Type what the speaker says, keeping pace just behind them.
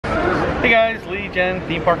Hey guys, Lee, Jen,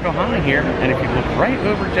 Theme Park Ohana here, and if you look right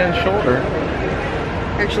over Jen's shoulder,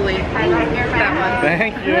 actually, that one.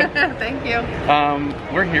 Thank you. Thank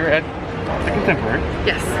you. We're here at the Contemporary.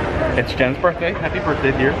 Yes. It's Jen's birthday. Happy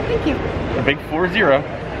birthday, dear. Thank you. A big 4-0.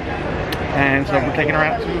 And so we're taking her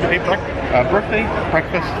out to a birthday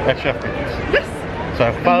breakfast at Chef Mickey's. Yes.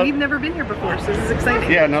 So we've never been here before, so this is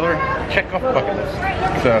exciting. Yeah, another check off the bucket list.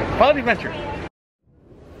 So fun adventure.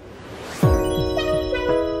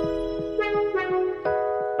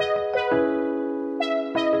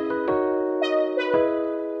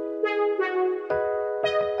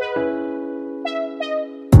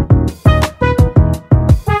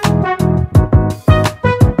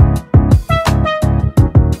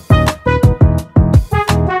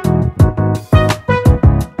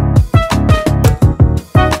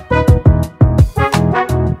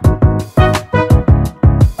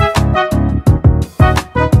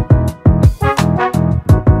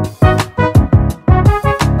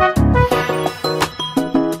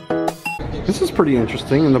 This is pretty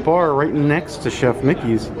interesting. In the bar right next to Chef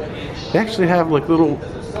Mickey's, they actually have like little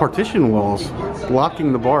partition walls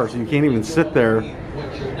blocking the bar, so you can't even sit there,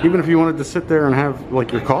 even if you wanted to sit there and have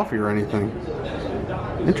like your coffee or anything.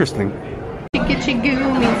 Interesting. Chicka-chigoo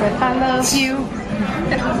means that I love you.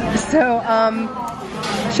 So,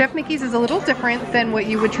 Chef Mickey's is a little different than what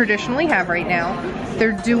you would traditionally have right now.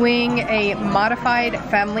 They're doing a modified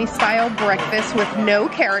family-style breakfast with no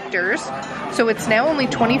characters. So it's now only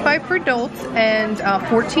 $25 for adults and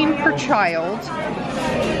 $14 per child.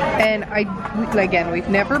 And again, we've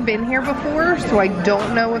never been here before, so I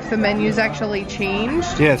don't know if the menu's actually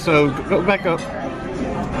changed. Yeah, so go back up.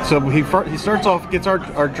 So he starts off, gets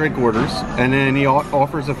our drink orders, and then he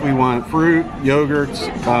offers if we want fruit, yogurts,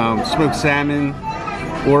 smoked salmon,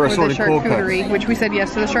 or assorted cold cuts. Which we said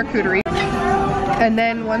yes to the charcuterie. And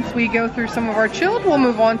then once we go through some of our chilled, we'll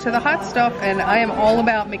move on to the hot stuff, and I am all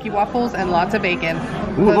about Mickey waffles and lots of bacon.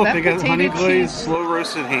 Ooh, so look, they got honey glazed, slow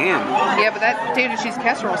roasted ham. Yeah, but that potato cheese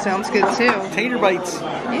casserole sounds good too. Tater bites.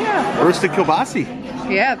 Yeah. Roasted kielbasi.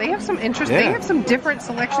 Yeah, they have some interesting, they have some different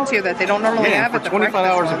selections here that they don't normally have at the breakfast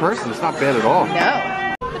 $25 a person, it's not bad at all.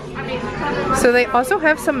 No. So they also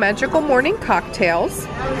have some magical morning cocktails.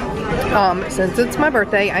 Since it's my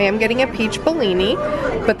birthday, I am getting a peach Bellini,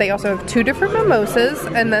 but they also have 2 different mimosas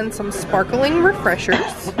and then some sparkling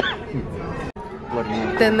refreshers.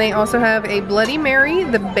 Then they also have a Bloody Mary,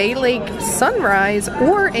 the Bay Lake Sunrise,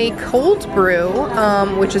 or a cold brew,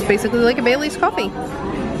 which is basically like a Bailey's coffee.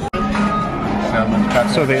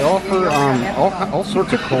 So they offer all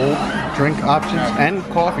sorts of cold drink options and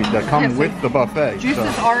coffee that come with the buffet.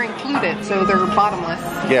 Juices are included, so they're bottomless.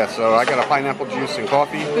 Yeah, so I got a pineapple juice and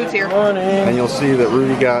coffee. Food's here. And you'll see that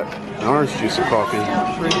Rudy got an orange juice and coffee.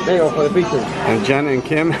 And Jen and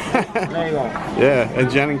Kim, yeah, and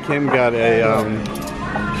Jen and Kim got a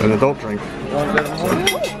an adult drink.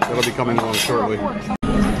 That'll be coming along shortly.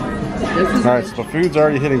 Alright, so the food's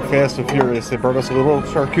already hitting fast and furious. They brought us a little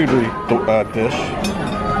charcuterie dish.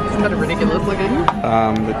 Isn't that ridiculous looking?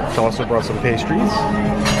 They also brought some pastries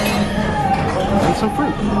and some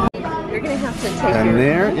fruit. You're gonna have to take and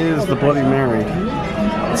there is the Bloody Mary.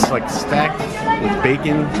 It's like stacked with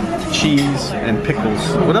bacon, cheese, and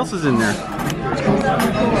pickles. What else is in there?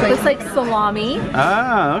 Looks like salami.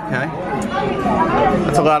 Ah, okay.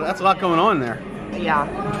 That's a lot going on there. Yeah.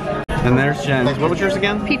 And there's Jen's. What was yours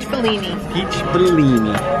again? Peach Bellini. Peach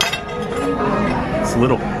Bellini. It's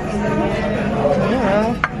little.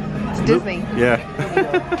 It's Disney. Yeah.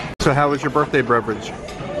 So how was your birthday beverage?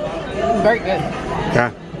 Very good.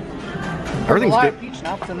 Yeah. Everything's a lot good. of peach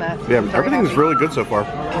schnapps in that. Yeah, everything's really good so far.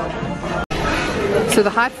 So the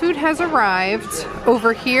hot food has arrived.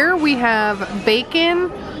 Over here we have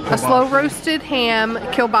bacon, a slow roasted ham,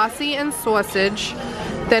 kielbasi and sausage.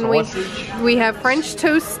 Then we have French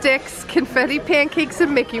toast sticks, confetti pancakes,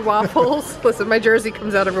 and Mickey waffles. Listen, my jersey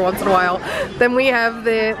comes out every once in a while. Then we have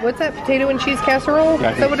the, what's that, potato and cheese casserole?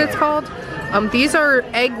 Is that what it's called? These are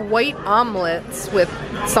egg white omelets with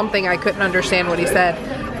something I couldn't understand what he said.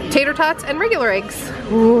 Tater tots and regular eggs.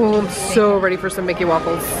 Ooh, I'm so ready for some Mickey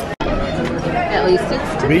waffles. At least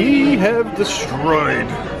it's We have destroyed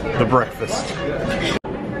the breakfast.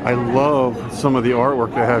 I love some of the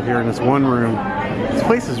artwork they have here in this one room. This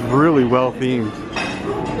place is really well themed.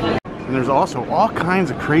 And there's also all kinds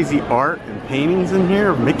of crazy art and paintings in here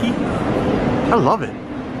of Mickey. I love it.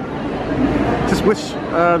 Just wish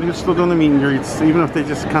they were still doing the meet and greets, even if they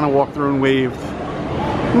just kind of walked through and waved.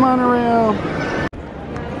 Monorail.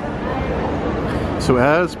 So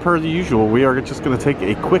as per the usual, we are just going to take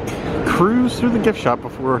a quick cruise through the gift shop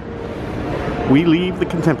before we leave the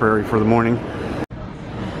Contemporary for the morning.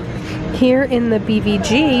 Here in the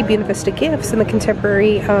BVG, Buena Vista Gifts, in the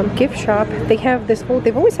Contemporary gift shop, they have this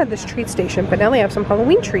they've always had this treat station, but now they have some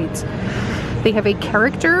Halloween treats. They have a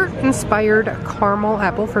character-inspired caramel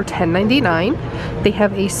apple for $10.99. They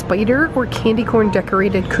have a spider or candy corn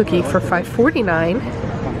decorated cookie for $5.49.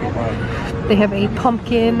 They have a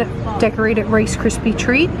pumpkin decorated Rice Krispie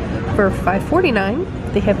treat for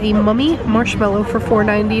 $5.49. They have a mummy marshmallow for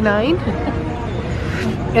 $4.99.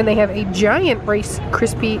 And they have a giant Rice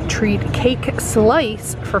Krispie treat cake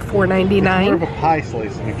slice for $4.99. More of a pie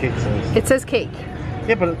slice than a cake slice. It says cake.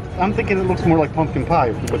 Yeah, but I'm thinking it looks more like pumpkin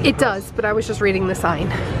pie. It does, but I was just reading the sign.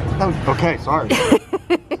 Oh, okay, sorry.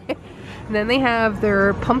 And then they have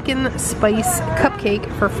their pumpkin spice cupcake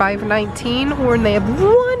for $5.19, or they have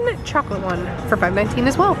one chocolate one for $5.19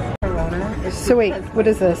 as well. So wait, what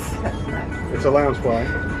is this? It's a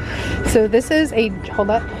loungefly. So this is a, hold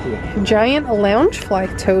up, giant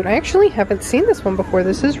loungefly tote. I actually haven't seen this one before.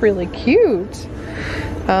 This is really cute.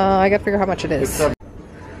 I gotta figure out how much it is.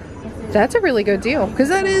 That's a really good deal, because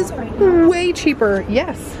that is way cheaper,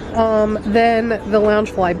 yes, than the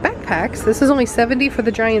Loungefly backpacks. This is only $70 for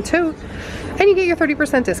the giant tote, and you get your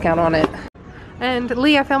 30% discount on it. And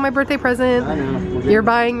Lee, I found my birthday present. I know. You're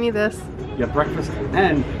buying me this. Yeah, breakfast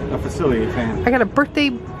and a Facilier fan. I got a birthday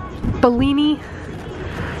Bellini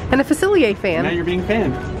and a Facilier fan. Now you're being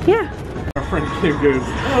fanned. Yeah. Our friend Kim goes,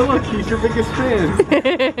 oh look, he's your biggest fan.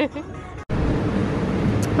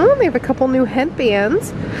 Oh, they have a couple new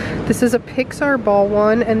headbands. This is a Pixar ball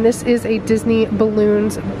one, and this is a Disney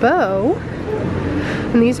Balloons bow.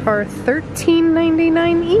 And these are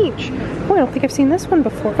 $13.99 each. Oh, I don't think I've seen this one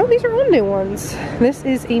before. Oh, these are all new ones. This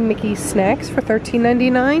is a Mickey Snacks for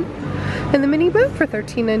 $13.99, and the mini boat for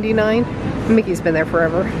 $13.99. Mickey's been there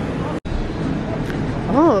forever.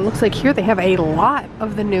 Oh, it looks like here they have a lot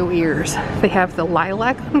of the new ears. They have the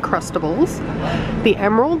lilac Uncrustables, the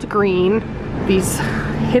emerald green, these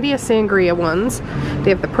hideous sangria ones. They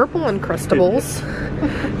have the purple Uncrustables.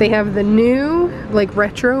 They have the new, like,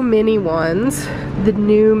 retro mini ones, the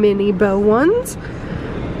new mini bow ones.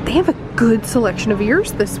 They have a good selection of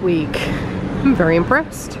ears this week. I'm very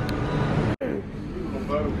impressed.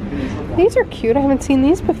 These are cute. I haven't seen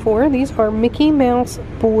these before. These are Mickey Mouse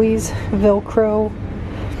Boys Velcro,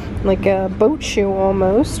 like a boat shoe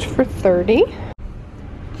almost, for $30.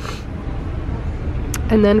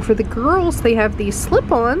 And then for the girls, they have these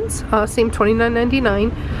slip-ons, same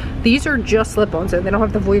 $29.99. These are just slip-ons, so they don't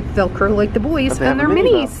have the Velcro like the boys, and they're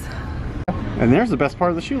minis. And there's the best part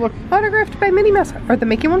of the shoe, look. Autographed by Minnie Mouse. Are the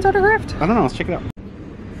Mickey ones autographed? I don't know, let's check it out.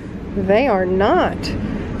 They are not.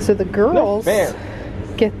 So the girls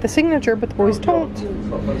get the signature, but the boys don't.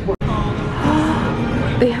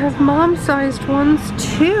 They have mom-sized ones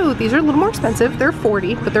too. These are a little more expensive. They're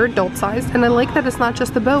 $40, but they're adult-sized. And I like that it's not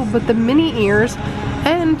just the bow, but the mini ears.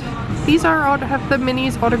 And these have the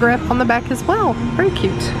minis autographed on the back as well. Very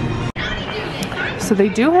cute. So they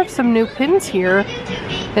do have some new pins here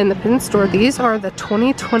in the pin store. These are the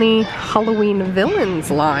 2020 Halloween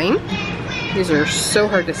Villains line. These are so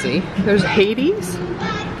hard to see. There's Hades,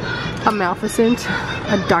 a Maleficent,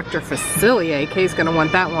 a Dr. Facilier. Kay's gonna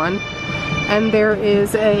want that one. And there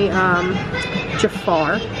is a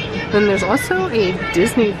Jafar. Then there's also a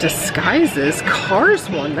Disney Disguises Cars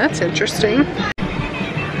one. That's interesting.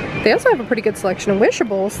 They also have a pretty good selection of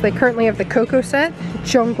wishables. They currently have the Coco set,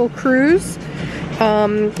 Jungle Cruise,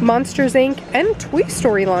 Monsters Inc., and Toy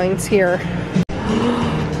Story lines here.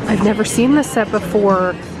 I've never seen this set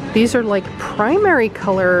before. These are like primary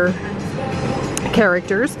color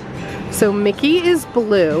characters. So Mickey is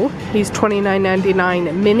blue, he's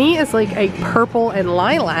 $29.99. Minnie is like a purple and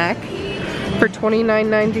lilac for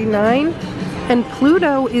 $29.99. And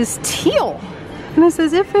Pluto is teal. And it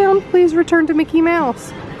says, if found, please return to Mickey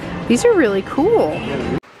Mouse. These are really cool.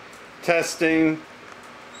 Testing,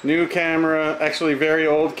 new camera, actually very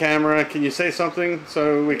old camera. Can you say something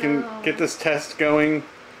so we can get this test going?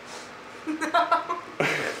 No.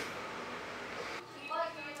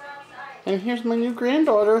 And here's my new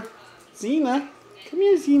granddaughter. Xena. Come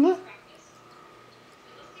here, Xena.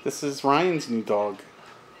 This is Ryan's new dog.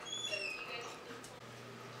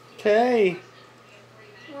 Okay.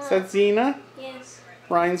 Is that Xena? Yes.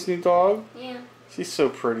 Ryan's new dog? Yeah. She's so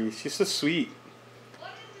pretty. She's so sweet.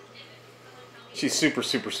 She's super,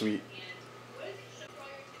 super sweet.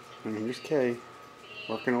 And here's Kay,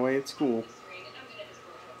 working away at school.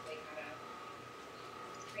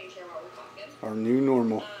 Our new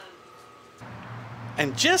normal.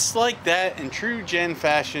 And just like that, in true Jen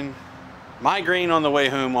fashion, migraine on the way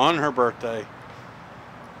home on her birthday.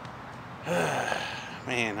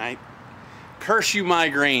 Man, I curse you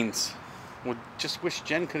migraines. Would just wish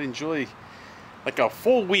Jen could enjoy like a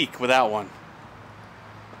full week without one.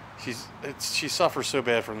 She suffers so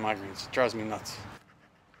bad from the migraines. It drives me nuts.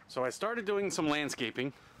 So I started doing some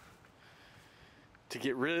landscaping to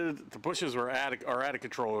get rid of the bushes. Are out of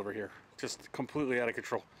control over here, just completely out of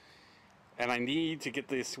control. And I need to get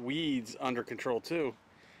these weeds under control too.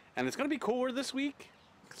 And it's going to be cooler this week,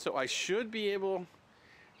 so I should be able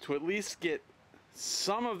to at least get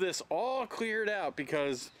some of this all cleared out,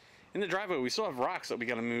 because in the driveway we still have rocks that we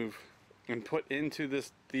got to move and put into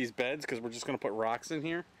these beds, because we're just going to put rocks in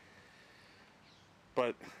here.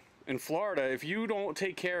 But in Florida, if you don't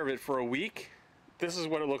take care of it for a week, this is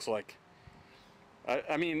what it looks like.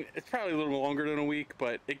 I mean, it's probably a little longer than a week,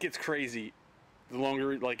 but it gets crazy. The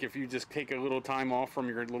longer, like if you just take a little time off from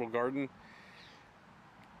your little garden,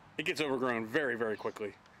 it gets overgrown very, very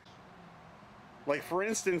quickly. Like for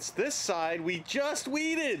instance, this side we just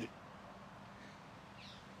weeded.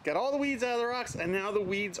 Got all the weeds out of the rocks, and now the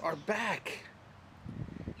weeds are back.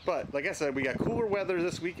 But like I said, we got cooler weather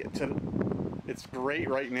this week. It's great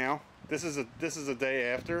right now. This is a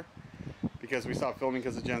day after, because we stopped filming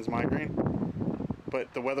because of Jen's migraine.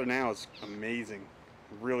 But the weather now is amazing,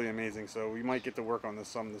 really amazing. So we might get to work on this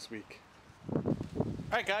some this week.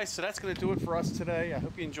 Alright guys, so that's going to do it for us today. I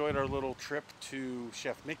hope you enjoyed our little trip to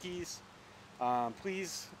Chef Mickey's.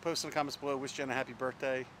 Please post in the comments below, wish Jen a happy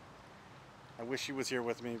birthday. I wish she was here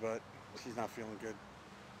with me, but she's not feeling good.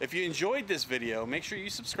 If you enjoyed this video, make sure you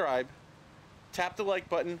subscribe, tap the like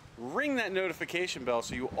button, ring that notification bell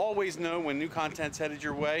so you always know when new content's headed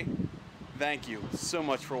your way. Thank you so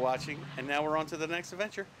much for watching, and now we're on to the next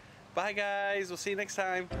adventure. Bye guys, we'll see you next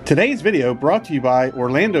time. Today's video brought to you by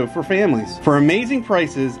Orlando for Families. For amazing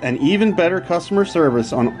prices and even better customer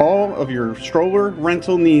service on all of your stroller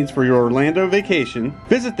rental needs for your Orlando vacation,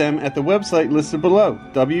 visit them at the website listed below,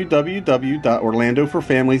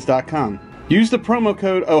 www.orlandoforfamilies.com. Use the promo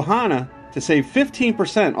code Ohana to save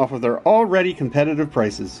 15% off of their already competitive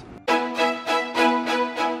prices.